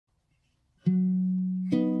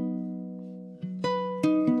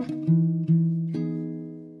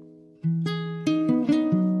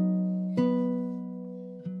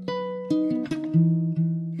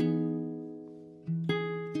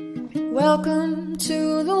Welcome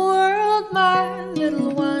to the world, my little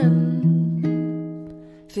one.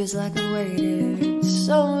 Feels like I waited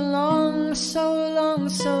so long, so long,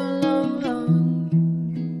 so long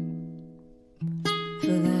for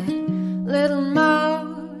that little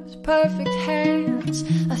mouth, perfect hands.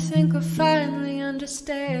 I think I finally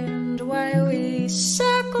understand why we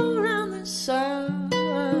circle around the sun.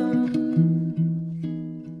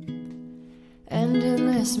 And in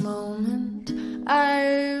this moment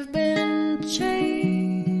I've been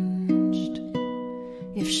changed.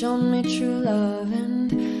 You've shown me true love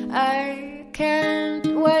and I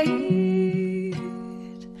can't wait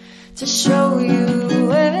to show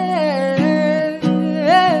you everything,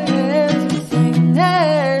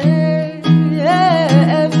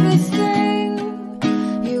 everything.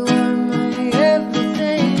 You are my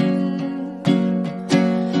everything.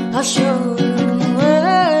 I'll show you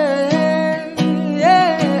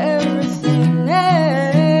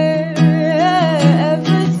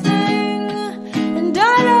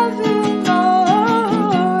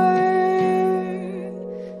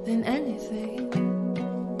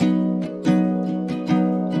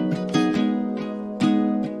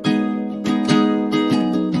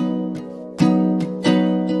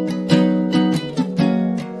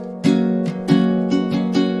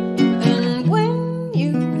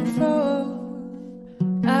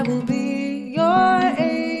I will be your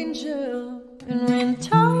angel. And when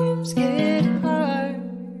times get hard,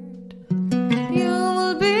 you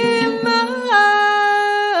will be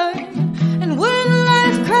mine. And when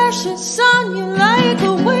life crashes on you like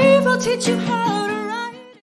a wave, I'll teach you how